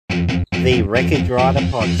the Wreckage Rider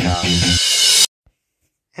podcast.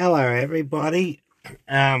 Hello, everybody.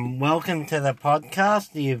 Welcome to the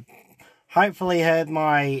podcast. You've hopefully heard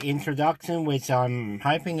my introduction, which I'm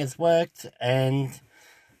hoping has worked. And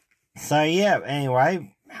so, yeah,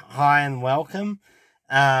 anyway, hi and welcome.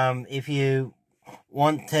 If you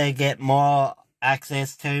want to get more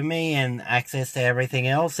access to me and access to everything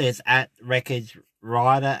else, it's at Wreckage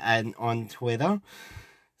Rider and on Twitter.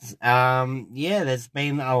 There's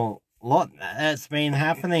been a lot that's been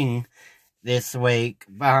happening this week.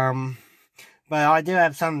 But I do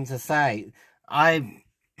have something to say. I've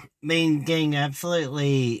been getting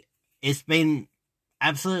it's been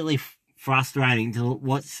absolutely frustrating to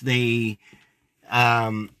watch the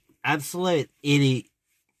absolute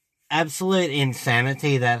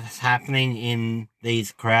insanity that's happening in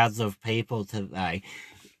these crowds of people today.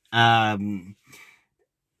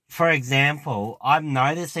 For example, I'm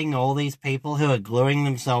noticing all these people who are gluing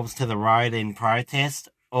themselves to the road in protest,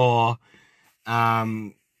 or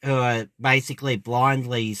who are basically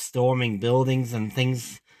blindly storming buildings and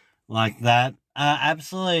things like that.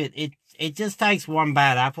 It just takes one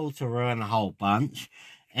bad apple to ruin a whole bunch.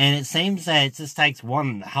 And it seems that it just takes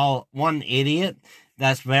one idiot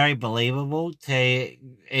that's very believable to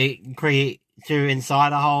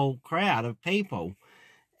incite a whole crowd of people.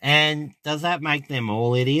 And does that make them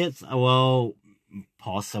all idiots? Well,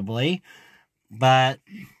 possibly. But,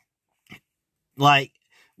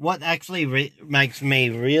 what actually makes me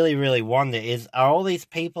really, really wonder is, are all these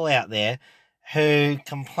people out there who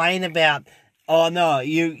complain about, oh no,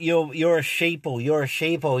 you're a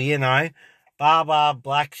sheeple, you know,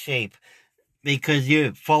 black sheep, because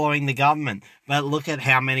you're following the government. But look at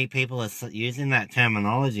how many people are using that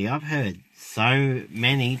terminology. I've heard so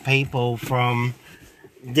many people from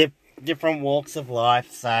different walks of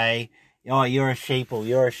life say, oh, you're a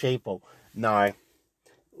sheeple. No,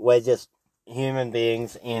 we're just human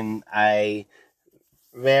beings in a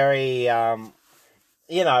very, we're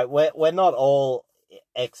not all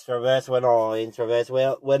extroverts, we're not all introverts,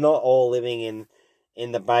 we're not all living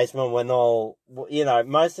in the basement, we're not all,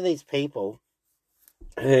 most of these people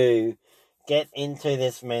who get into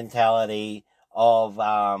this mentality of,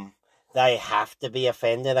 they have to be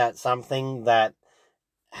offended at something that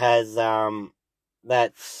has,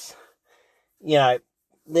 that's,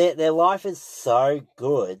 their life is so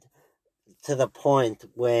good to the point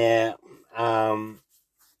where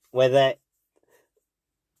they,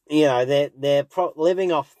 they're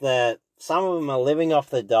living off some of them are living off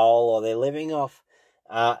the dole, or they're living off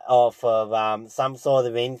of some sort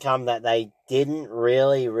of income that they didn't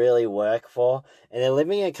really, really work for, and they're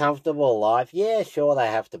living a comfortable life. Yeah, sure, they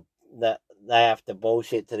have to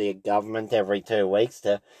bullshit to the government every 2 weeks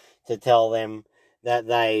to tell them that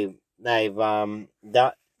they've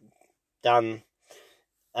done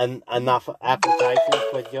enough applications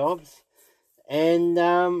for jobs. And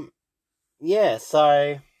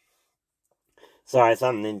sorry,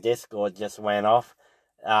 something in Discord just went off.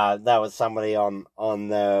 That was somebody on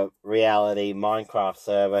the reality Minecraft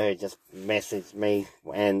server who just messaged me,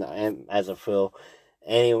 and as a fool,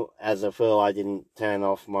 I didn't turn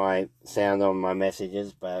off my sound on my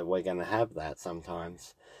messages, but we're gonna have that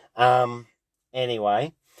sometimes.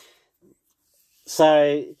 Anyway,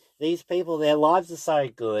 so these people, their lives are so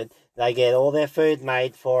good, they get all their food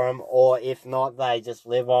made for them, or if not, they just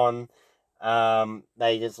live on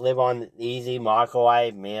easy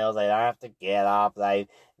microwave meals. They don't have to get up. They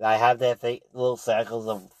have their little circles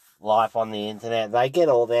of life on the internet. They get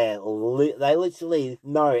all they literally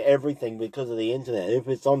know everything because of the internet. If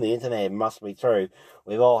it's on the internet, it must be true.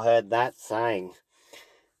 We've all heard that saying.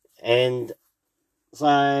 And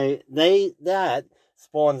so that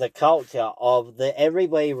spawns a culture of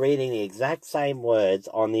everybody reading the exact same words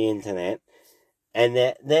on the internet, and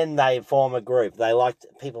then they form a group.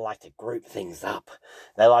 People like to group things up.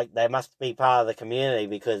 They must be part of the community,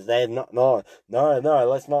 because they're not. No,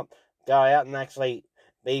 let's not go out and actually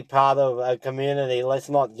be part of a community. Let's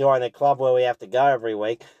not join a club where we have to go every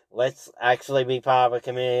week. Let's actually be part of a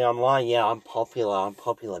community online. Yeah, I'm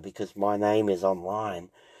popular because my name is online.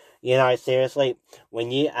 Seriously,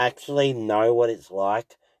 when you actually know what it's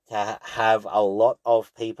like to have a lot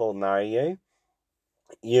of people know you,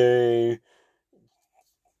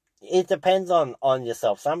 it depends on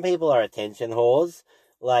yourself. Some people are attention whores.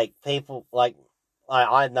 I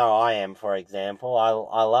know I am, for example.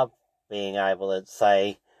 I love being able to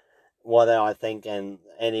say what I think, and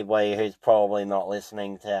anybody who's probably not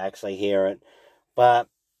listening to actually hear it. But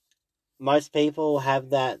most people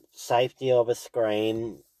have that safety of a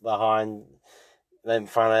screen in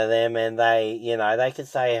front of them, and they can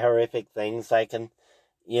say horrific things. They can,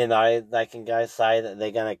 they can go say that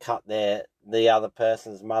they're going to cut the other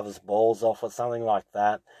person's mother's balls off or something like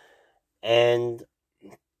that. And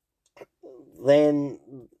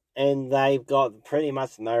they've got pretty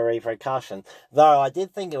much no repercussion. Though I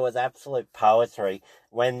did think it was absolute poetry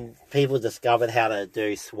when people discovered how to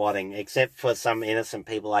do swatting, except for some innocent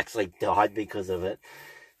people actually died because of it.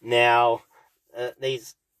 Now,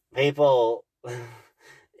 these people,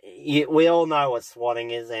 we all know what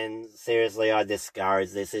swatting is, and seriously, I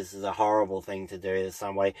discourage this. This is a horrible thing to do in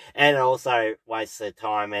some way, and it also wastes the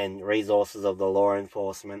time and resources of the law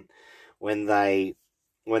enforcement when they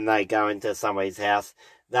go into somebody's house.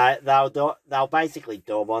 They'll basically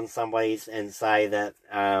daub on somebody's and say that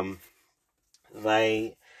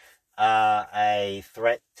they are a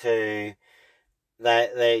threat to.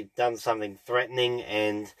 They've done something threatening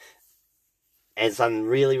and something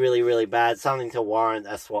really, really, really bad, something to warrant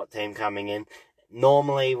a SWAT team coming in.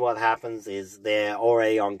 Normally what happens is they're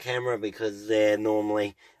already on camera because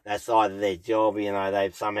that's either their job,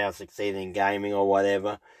 they've somehow succeeded in gaming or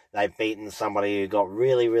whatever. They've beaten somebody who got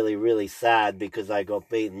really, really, really sad because they got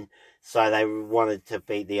beaten, so they wanted to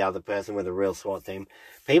beat the other person with a real SWAT team.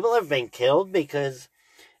 People have been killed because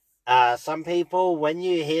some people, when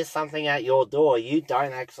you hear something at your door, you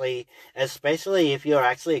don't actually, especially if you're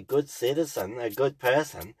actually a good citizen, a good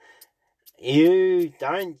person, you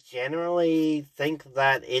don't generally think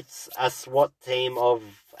that it's a SWAT team of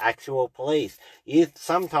actual police. You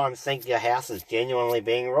sometimes think your house is genuinely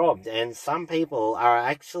being robbed, and some people are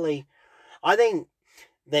actually, I think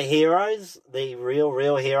the heroes, the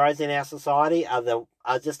real heroes in our society are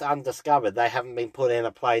just undiscovered. They haven't been put in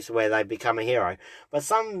a place where they become a hero. But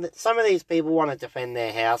some of these people want to defend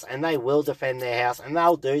their house, and they will defend their house, and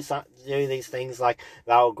they'll do these things like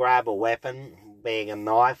they'll grab a weapon, being a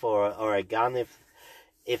knife or a gun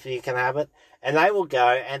if you can have it, and they will go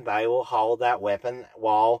and they will hold that weapon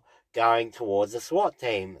while going towards a SWAT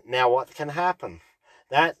team. Now, what can happen?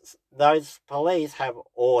 Those police have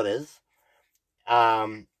orders.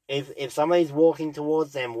 If somebody's walking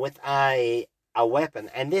towards them with a weapon,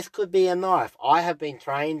 and this could be a knife, I have been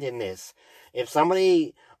trained in this.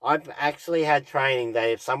 I've actually had training that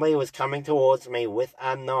if somebody was coming towards me with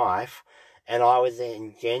a knife, and I was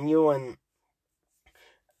in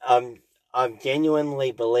I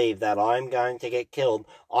genuinely believe that I'm going to get killed,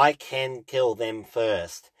 I can kill them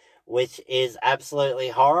first, which is absolutely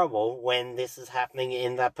horrible when this is happening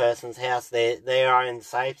in that person's house. They are in a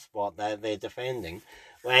safe spot that they're defending.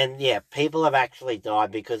 And yeah, people have actually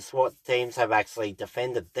died because SWAT teams have actually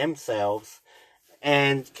defended themselves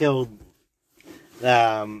and killed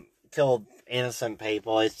innocent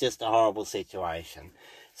people. It's just a horrible situation.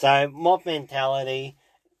 So mob mentality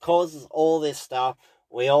causes all this stuff.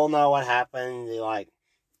 We all know what happened, we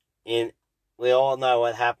all know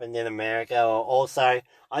what happened in America. Also,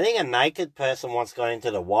 I think a naked person once got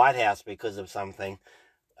into the White House because of something,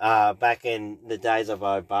 back in the days of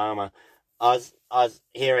Obama. I was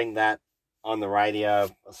hearing that on the radio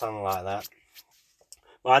or something like that.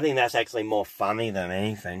 But I think that's actually more funny than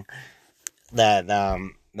anything.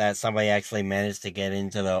 That somebody actually managed to get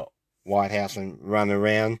into the White House and run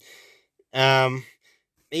around.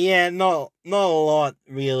 Yeah, not a lot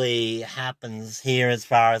really happens here as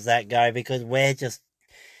far as that go, because we're just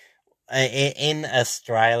in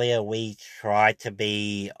Australia. We try to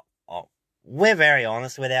be, we're very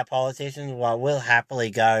honest with our politicians. Well, we'll happily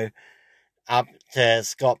go up to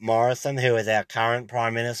Scott Morrison, who is our current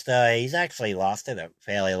Prime Minister. He's actually lasted a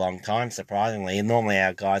fairly long time, surprisingly. Normally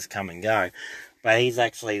our guys come and go, but he's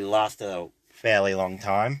actually lasted a fairly long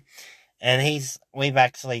time. And we've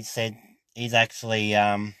actually said, he's actually,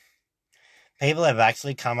 people have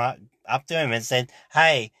actually come up to him and said,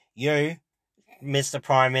 hey, you, Mr.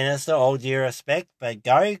 Prime Minister, all due respect, but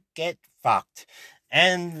go get fucked.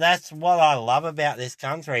 And that's what I love about this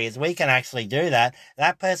country, is we can actually do that.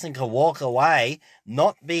 That person can walk away,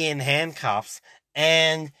 not be in handcuffs,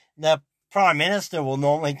 and the Prime Minister will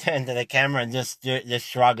normally turn to the camera and just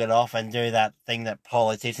shrug it off and do that thing that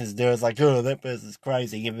politicians do. It's like, oh, that person's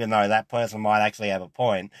crazy, even though that person might actually have a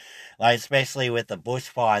point. Like, especially with the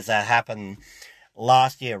bushfires that happened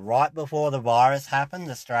last year, right before the virus happened,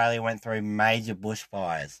 Australia went through major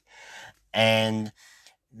bushfires. And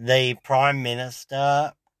the Prime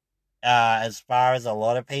Minister, as far as a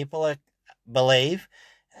lot of people believe,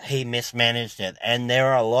 he mismanaged it. And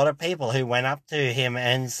there are a lot of people who went up to him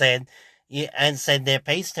and said their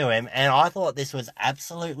piece to him. And I thought this was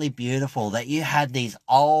absolutely beautiful, that you had these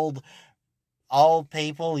old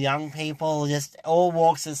people, young people, just all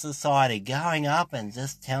walks of society going up and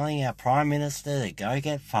just telling our Prime Minister to go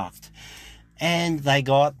get fucked. And they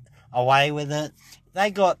got away with it.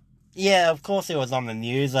 They got yeah, of course it was on the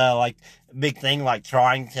news, like, big thing, like,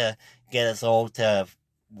 trying to get us all to,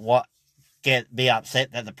 what, be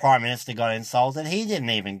upset that the Prime Minister got insulted. He didn't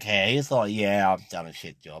even care. He thought, yeah, I've done a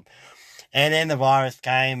shit job. And then the virus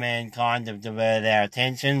came and kind of diverted our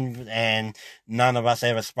attention, and none of us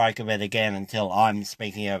ever spoke of it again until I'm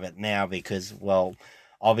speaking of it now because, well,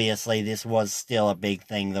 obviously this was still a big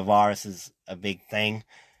thing. The virus is a big thing.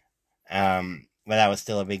 But that was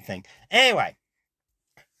still a big thing. Anyway,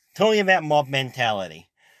 talking about mob mentality.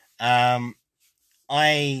 Um,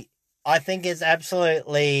 I I think it's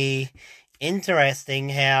absolutely interesting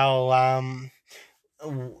how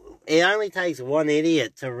it only takes one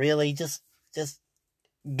idiot to really just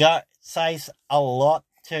go say a lot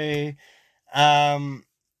to um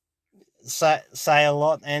say a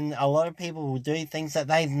lot, and a lot of people will do things that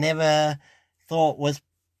they've never thought was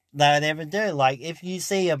they'd ever do. Like if you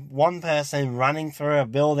see one person running through a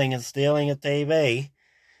building and stealing a TV,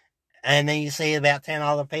 and then you see about 10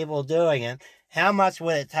 other people doing it, how much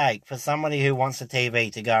would it take for somebody who wants a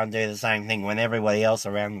TV to go and do the same thing when everybody else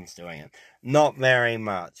around them's doing it? Not very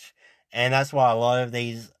much. And that's why a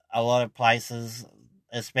lot of places,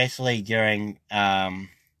 especially during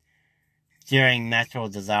natural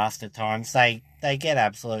disaster times, they get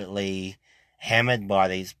absolutely hammered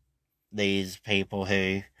by these people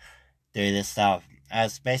who do this stuff.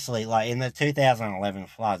 Especially like in the 2011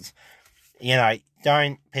 floods,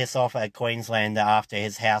 don't piss off a Queenslander after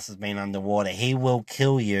his house has been underwater. He will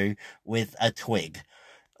kill you with a twig.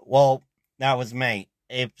 Well, that was me.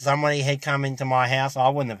 If somebody had come into my house, I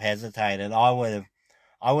wouldn't have hesitated. I would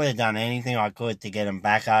have done anything I could to get him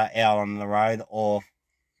back out on the road, or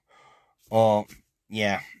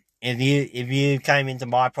yeah. If you came into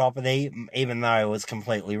my property, even though it was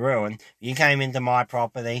completely ruined, you came into my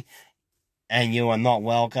property and you are not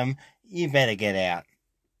welcome, you better get out.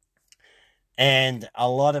 And a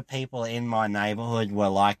lot of people in my neighborhood were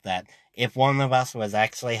like that. If one of us was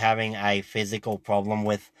actually having a physical problem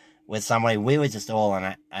with somebody, we were just all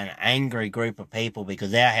an angry group of people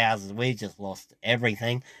because our houses, we just lost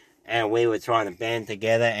everything. And we were trying to band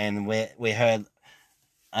together, and we heard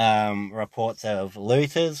reports of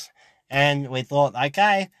looters, and we thought,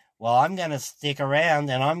 okay, well, I'm going to stick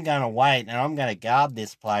around and I'm going to wait and I'm going to guard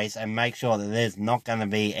this place and make sure that there's not going to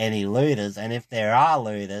be any looters. And if there are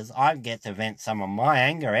looters, I get to vent some of my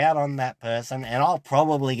anger out on that person, and I'll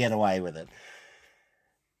probably get away with it.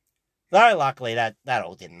 Though luckily that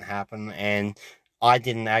all didn't happen, and I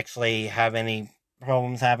didn't actually have any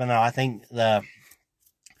problems happen. I think the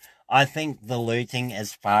looting,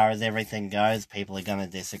 as far as everything goes, people are going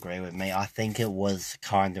to disagree with me. I think it was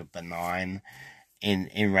kind of benign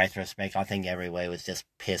in retrospect. I think everybody was just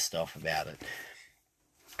pissed off about it.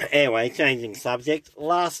 Anyway, changing subject.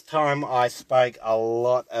 Last time I spoke a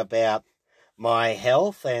lot about my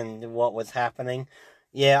health and what was happening.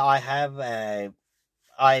 Yeah,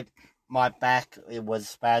 my back, it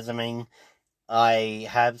was spasming. I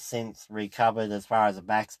have since recovered as far as a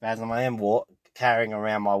back spasm. I am carrying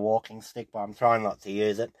around my walking stick, but I'm trying not to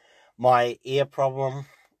use it. My ear problem,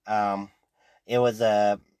 it was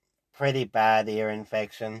a pretty bad ear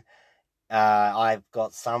infection. I've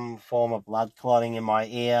got some form of blood clotting in my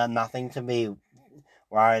ear. Nothing to be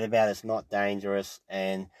worried about. It's not dangerous.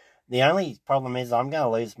 And the only problem is I'm going to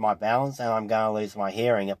lose my balance and I'm going to lose my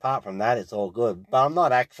hearing. Apart from that, it's all good. But I'm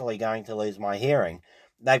not actually going to lose my hearing.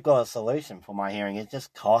 They've got a solution for my hearing. It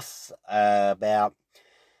just costs about...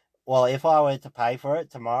 Well, if I were to pay for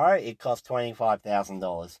it tomorrow, it costs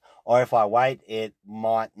 $25,000. Or if I wait, it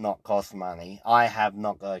might not cost money. I have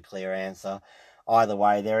not got a clear answer. Either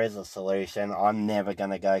way, there is a solution. I'm never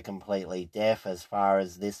going to go completely deaf as far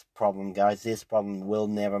as this problem goes. This problem will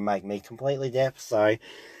never make me completely deaf. So,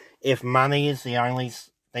 if money is the only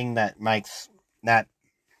thing that makes that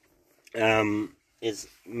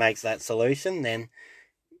makes that solution, then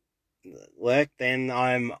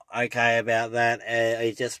I'm okay about that.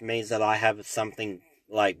 It just means that I have something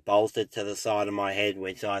like bolted to the side of my head,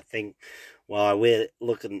 which I think, well, we're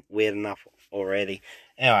looking weird enough already.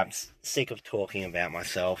 Anyway, I'm sick of talking about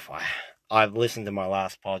myself. I've listened to my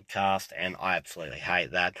last podcast, and I absolutely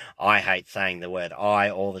hate that. I hate saying the word I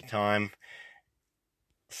all the time,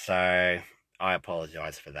 so I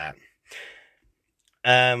apologise for that.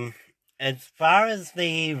 As far as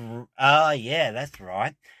yeah, that's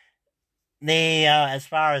right. As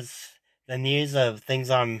far as the news of things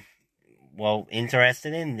I'm, well,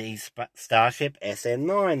 interested in, the Starship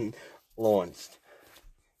SN9 launched.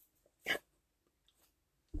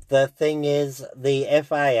 The thing is, the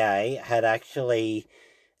FAA had actually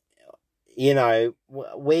a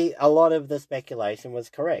lot of the speculation was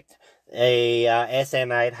correct. The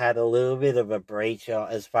SN8 had a little bit of a breach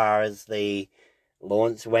as far as the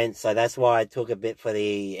launch went, so that's why I took a bit for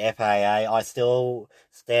the FAA. I still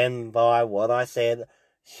stand by what I said.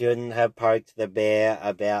 Shouldn't have poked the bear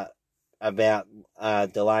about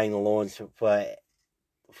delaying the launch for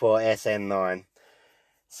SN9.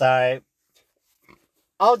 So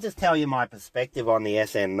I'll just tell you my perspective on the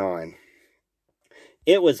SN9.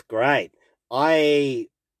 It was great. I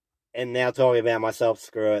am now talking about myself.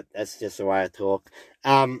 Screw it. That's just the way I talk.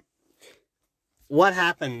 What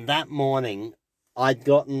happened that morning? I'd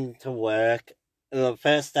gotten to work the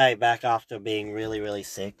first day back after being really, really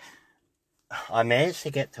sick. I managed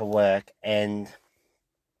to get to work and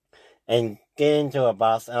get into a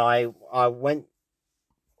bus, and I went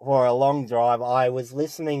for a long drive. I was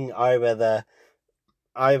listening over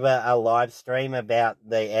a live stream about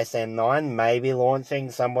the SN9 maybe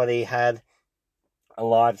launching. Somebody had a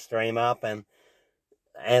live stream up, and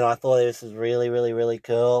I thought this was really, really, really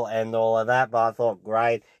cool and all of that, but I thought,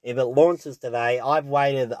 great, if it launches today, I've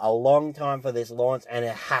waited a long time for this launch, and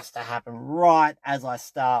it has to happen right as I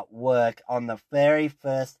start work on the very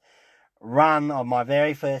first run of my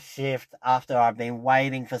very first shift after I've been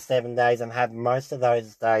waiting for 7 days and had most of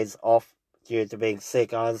those days off due to being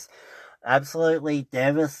sick. I was absolutely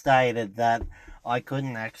devastated that I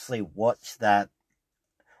couldn't actually watch that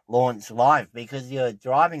launch live, because when you're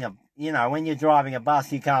driving a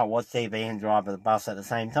bus, you can't watch TV and drive the bus at the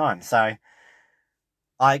same time. So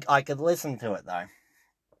I could listen to it though.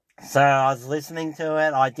 So I was listening to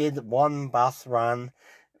it. I did one bus run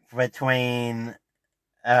between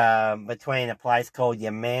a place called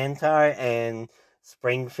Yamanto and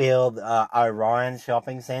Springfield Orion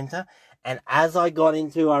Shopping Centre. And as I got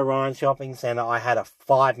into Orion Shopping Centre, I had a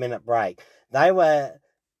 5-minute break. They were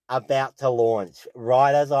about to launch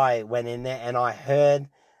right as I went in there, and I heard,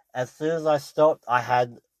 as soon as I stopped, I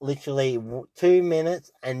had literally 2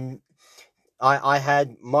 minutes, and I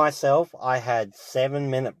had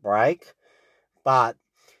 7-minute break, but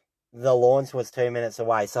the launch was 2 minutes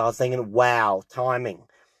away. So I was thinking, wow, timing.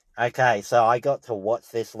 Okay, so I got to watch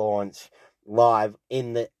this launch live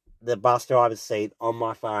in the bus driver's seat on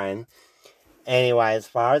my phone. Anyway, as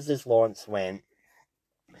far as this launch went,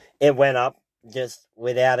 it went up just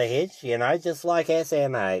without a hitch, just like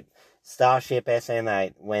SN8. Starship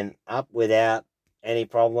SN8 went up without any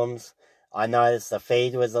problems. I noticed the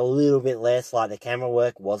feed was a little bit less, like the camera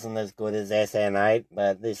work wasn't as good as SN8,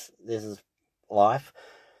 but this is life.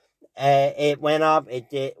 It went up.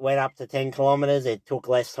 It went up to 10 kilometers. It took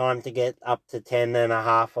less time to get up to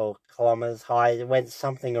 10.5 kilometers high. It went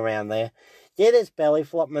something around there. Did its belly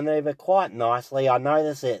flop maneuver quite nicely. I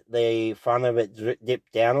noticed the front of it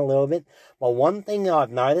dipped down a little bit. But one thing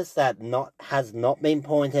I've noticed that has not been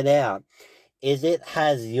pointed out is it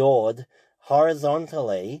has yawed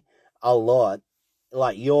horizontally a lot.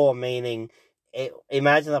 Like yaw meaning,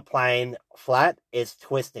 imagine a plane flat, it's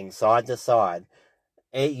twisting side to side.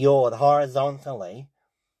 It yawed horizontally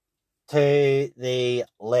to the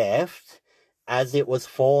left as it was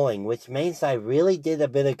falling, which means they really did a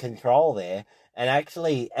bit of control there and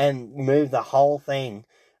moved the whole thing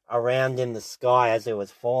around in the sky as it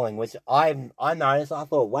was falling, which I noticed. I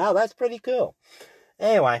thought, wow, that's pretty cool.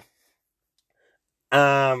 Anyway,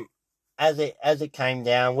 as it came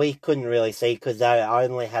down, we couldn't really see because they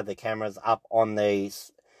only had the cameras up on the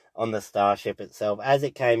Starship itself. As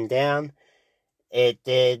it came down, it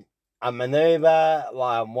did a maneuver.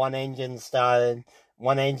 One engine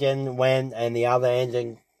went, and the other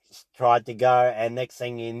engine tried to go, and next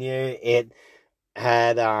thing you knew, it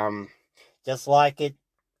had just like it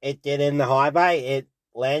did in the high bay, it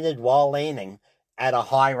landed while leaning at a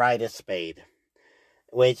high rate of speed.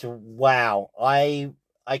 Which, wow, this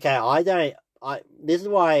is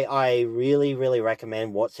why I really, really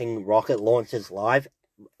recommend watching rocket launches live.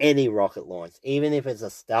 Any rocket launch, even if it's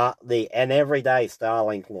an everyday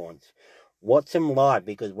Starlink launch. Watch them live,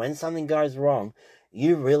 because when something goes wrong,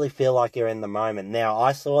 you really feel like you're in the moment. Now,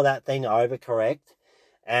 I saw that thing overcorrect,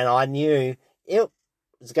 and I knew it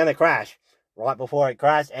was going to crash right before it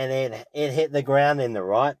crashed, and it hit the ground in the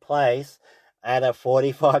right place at a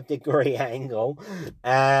 45-degree angle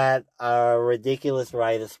at a ridiculous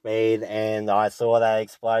rate of speed, and I saw that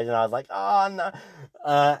explosion. I was like, oh no.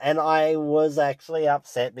 And I was actually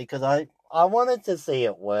upset because I wanted to see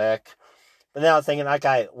it work. But then I was thinking,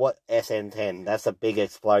 okay, what SN10? That's a big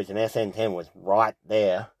explosion. SN10 was right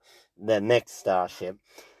there, the next Starship.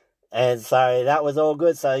 And so that was all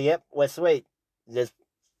good. So, yep, we're sweet. Just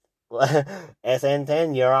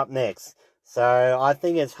SN10, you're up next. So I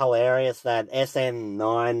think it's hilarious that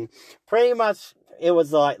SN9 pretty much it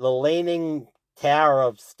was like the leaning tower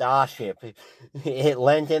of Starship. It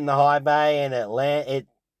leant in the high bay, and it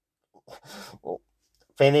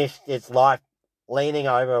finished its life leaning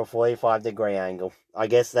over a 45-degree angle. I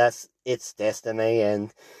guess that's its destiny,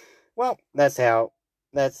 and well, that's how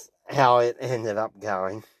it ended up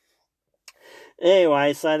going.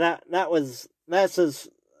 Anyway, so that's just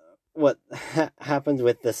what happened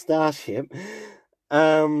with the Starship.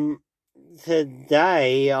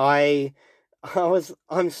 Today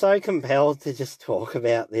I'm so compelled to just talk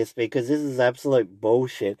about this because this is absolute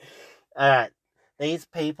bullshit. Alright, these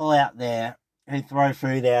people out there who throw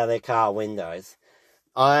food out of their car windows.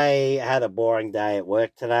 I had a boring day at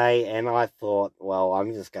work today, and I thought, well,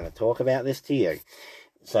 I'm just going to talk about this to you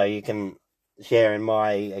so you can share in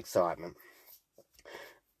my excitement.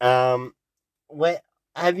 Have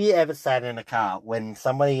you ever sat in a car when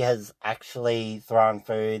somebody has actually thrown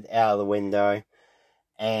food out of the window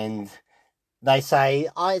and they say,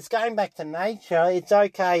 oh, it's going back to nature, it's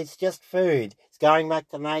okay, it's just food, it's going back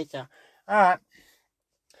to nature. Alright.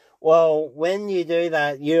 Well, when you do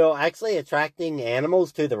that, you're actually attracting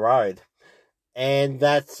animals to the road. And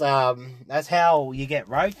that's how you get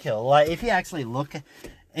roadkill. Like, if you're actually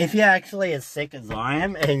as sick as I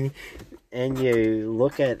am, and you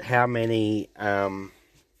look at how many,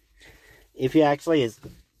 if you're actually as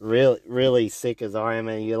really sick as I am,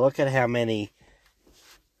 and you look at how many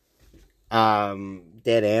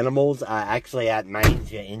dead animals are actually at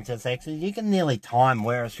major intersections, you can nearly time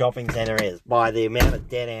where a shopping centre is by the amount of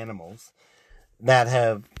dead animals that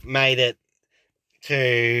have made it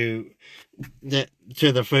to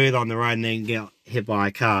the food on the road and then get hit by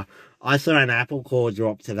a car. I saw an apple core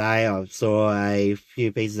drop today. I saw a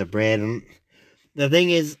few pieces of bread, and the thing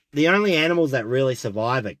is, the only animals that really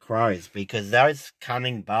survive are crows, because those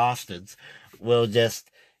cunning bastards will just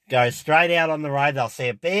go straight out on the road. They'll see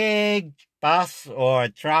a big bus or a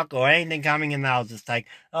truck or anything coming, and they'll just take,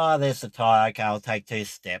 oh, there's the tyre, okay, I'll take 2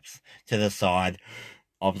 steps to the side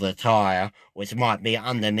of the tyre, which might be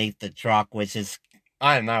underneath the truck, which is,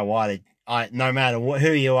 I don't know why, no matter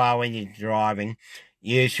who you are when you're driving,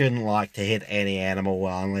 you shouldn't like to hit any animal,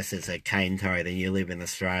 well, unless it's a cane toad and you live in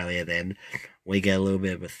Australia, then we get a little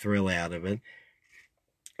bit of a thrill out of it.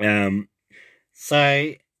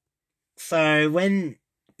 So when,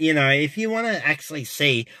 if you want to actually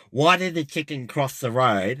see why did the chicken cross the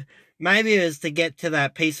road, maybe it was to get to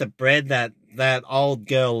that piece of bread that old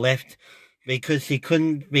girl left because she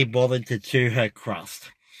couldn't be bothered to chew her crust.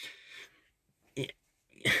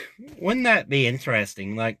 Wouldn't that be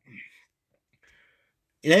interesting? Like,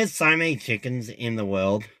 there's so many chickens in the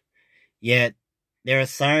world, yet there are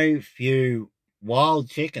so few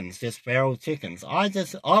wild chickens, just feral chickens. I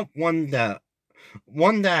wonder,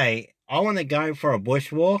 one day, I want to go for a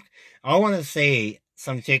bushwalk. I want to see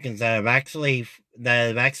some chickens that have actually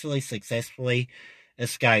successfully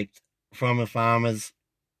escaped from a farmer's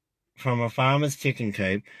chicken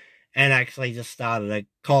coop and actually just started a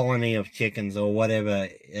colony of chickens, or whatever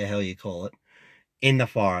the hell you call it, in the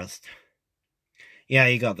forest. Yeah,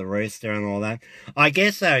 you got the rooster and all that. I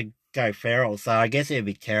guess they'd go feral, so I guess it'd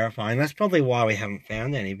be terrifying. That's probably why we haven't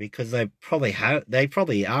found any, because they probably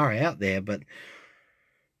are out there, but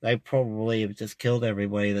they probably have just killed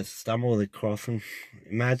everybody that stumbled across them.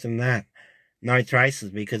 Imagine that. No traces,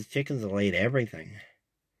 because chickens will eat everything.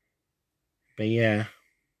 But yeah.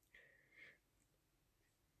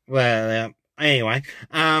 Well, anyway.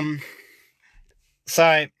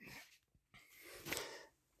 So,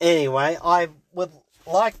 anyway, I would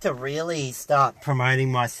like to really start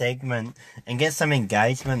promoting my segment and get some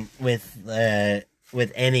engagement with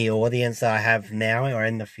any audience I have now or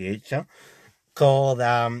in the future, called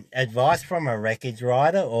Advice from a Wreckage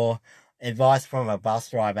Rider, or Advice from a Bus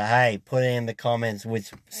Driver. Hey, put it in the comments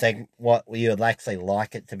what you would actually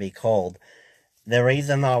like it to be called. The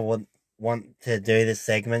reason I would want to do this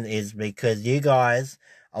segment is because you guys,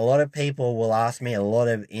 a lot of people will ask me a lot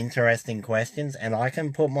of interesting questions, and I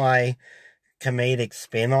can put my comedic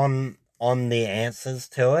spin on the answers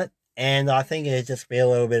to it, and I think it'd just be a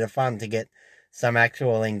little bit of fun to get some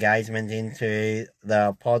actual engagement into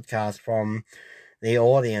the podcast from the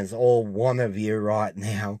audience, or one of you right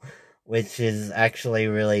now, which is actually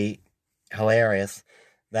really hilarious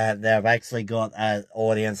that they've actually got an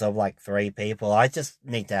audience of like 3 people. I just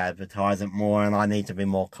need to advertise it more, and I need to be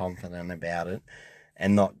more confident about it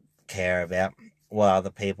and not care about what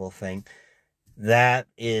other people think. That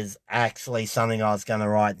is actually something I was going to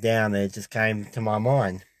write down, and it just came to my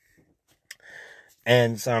mind.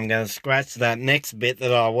 And so I'm going to scratch that next bit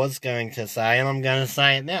that I was going to say, and I'm going to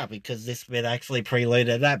say it now, because this bit actually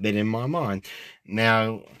preluded that bit in my mind.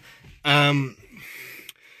 Now,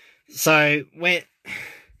 so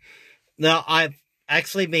Now, I've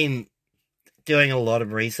actually been doing a lot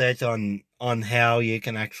of research on how you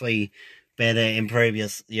can actually better improve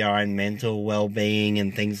your own mental well-being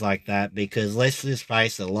and things like that, because let's just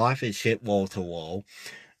face it, life is shit wall to wall.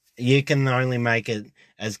 You can only make it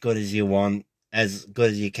as good as you want, as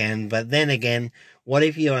good as you can. But then again, what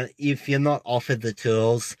if you're not offered the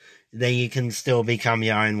tools, then you can still become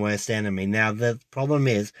your own worst enemy. Now the problem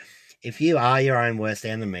is, if you are your own worst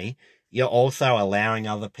enemy, you're also allowing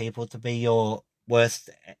other people to be your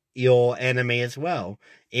enemy as well,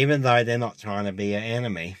 even though they're not trying to be your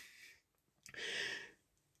enemy.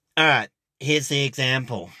 Alright, here's the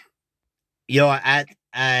example. You're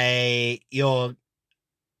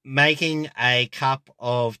making a cup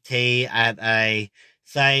of tea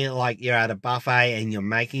say like you're at a buffet and you're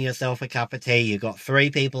making yourself a cup of tea. You've got 3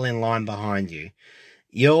 people in line behind you.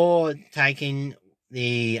 You're taking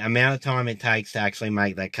the amount of time it takes to actually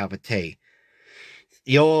make that cup of tea.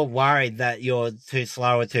 You're worried that you're too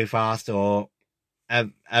slow or too fast or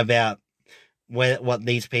about what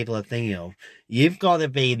these people are thinking of. You've got to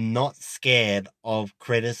be not scared of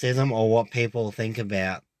criticism or what people think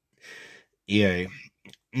about you.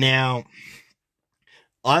 Now,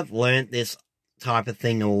 I've learnt this type of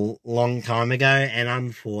thing a long time ago, and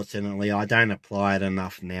unfortunately, I don't apply it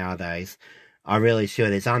enough nowadays. I really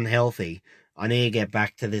should. It's unhealthy. I need to get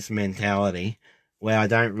back to this mentality where I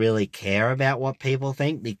don't really care about what people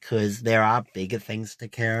think, because there are bigger things to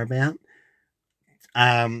care about.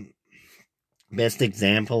 Best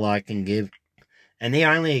example I can give, and the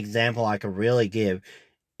only example I can really give,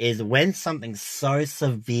 is when something so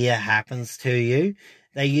severe happens to you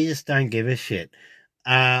that you just don't give a shit.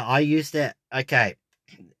 I used to, okay,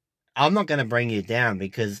 I'm not going to bring you down,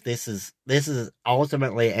 because this is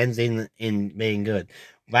ultimately ends in being good.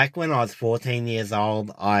 Back when I was 14 years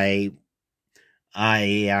old, I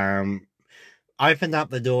opened up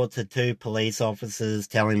the door to 2 police officers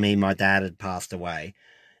telling me my dad had passed away.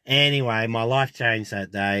 Anyway, my life changed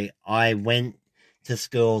that day. I went to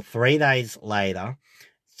school 3 days later,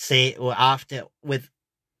 with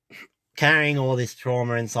carrying all this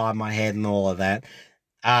trauma inside my head and all of that.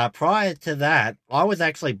 Prior to that, I was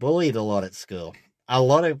actually bullied a lot at school.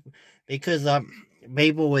 Because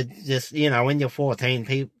people would just, when you're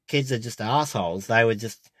 14, kids are just assholes. They would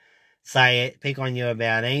just pick on you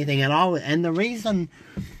about anything. And the reason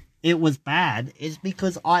it was bad is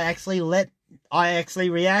because I actually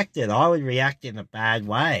reacted. I would react in a bad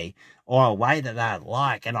way, or a way that they'd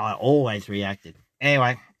like, and I always reacted.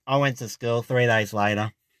 Anyway, I went to school 3 days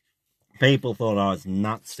later. People thought I was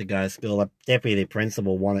nuts to go to school. The deputy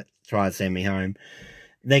principal tried to send me home.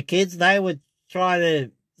 The kids, they would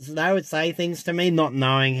say things to me, not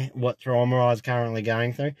knowing what trauma I was currently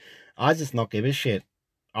going through. I just not give a shit.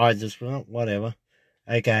 I just, whatever.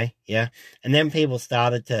 Okay, yeah. And then people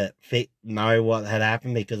started to know what had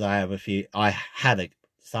happened, because I had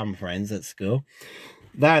some friends at school.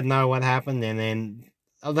 They'd know what happened, and then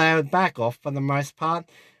they would back off for the most part.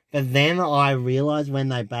 But then I realized when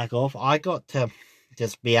they back off, I got to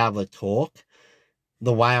just be able to talk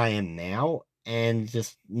the way I am now, and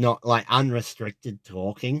just not like unrestricted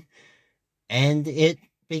talking. And it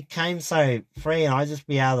became so free, and I just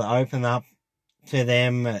be able to open up to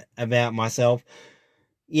them about myself.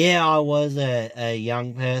 Yeah, I was a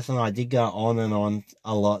young person. I did go on and on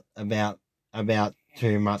a lot about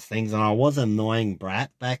too much things, and I was an annoying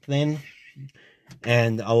brat back then.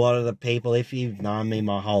 And a lot of the people, if you've known me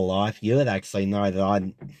my whole life, you would actually know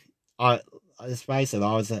that let's face it,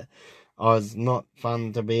 I was not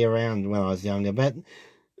fun to be around when I was younger. But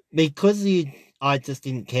because I just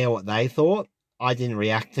didn't care what they thought, I didn't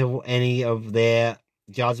react to any of their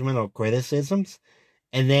judgment or criticisms.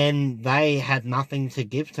 And then they had nothing to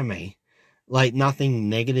give to me, like nothing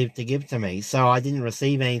negative to give to me. So I didn't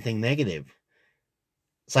receive anything negative.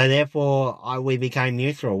 So therefore, we became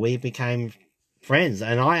neutral. We became friends.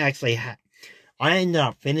 And I actually I ended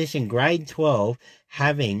up finishing grade 12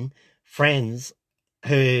 having friends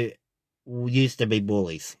who used to be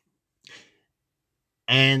bullies.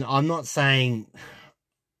 And I'm not saying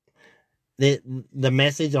that the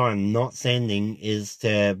message I'm not sending is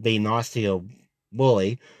to be nice to your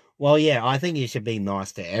bully. Well, yeah, I think you should be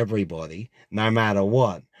nice to everybody, no matter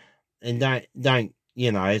what. And don't,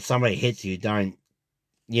 if somebody hits you,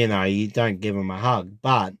 you don't give them a hug.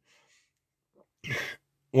 But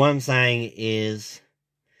what I'm saying is,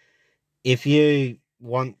 if you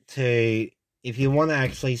want to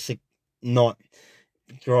actually not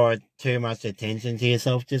draw too much attention to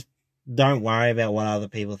yourself, just don't worry about what other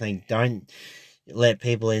people think. Don't let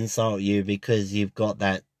people insult you because you've got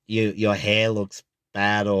that, your hair looks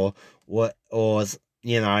bad, or what, or,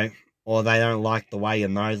 or they don't like the way your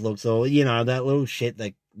nose looks, or, you know, that little shit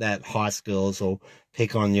that high schoolers will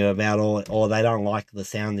pick on you about, or they don't like the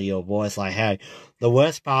sound of your voice. Like, hey, the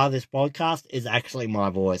worst part of this podcast is actually my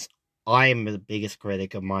voice. I am the biggest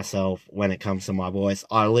critic of myself when it comes to my voice.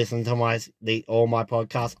 I listen to all my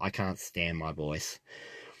podcasts. I can't stand my voice.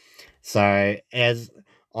 So, as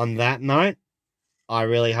on that note, I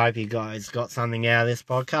really hope you guys got something out of this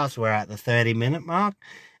podcast. We're at the 30-minute mark,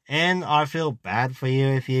 and I feel bad for you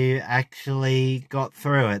if you actually got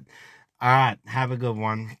through it. All right, have a good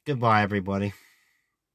one. Goodbye, everybody.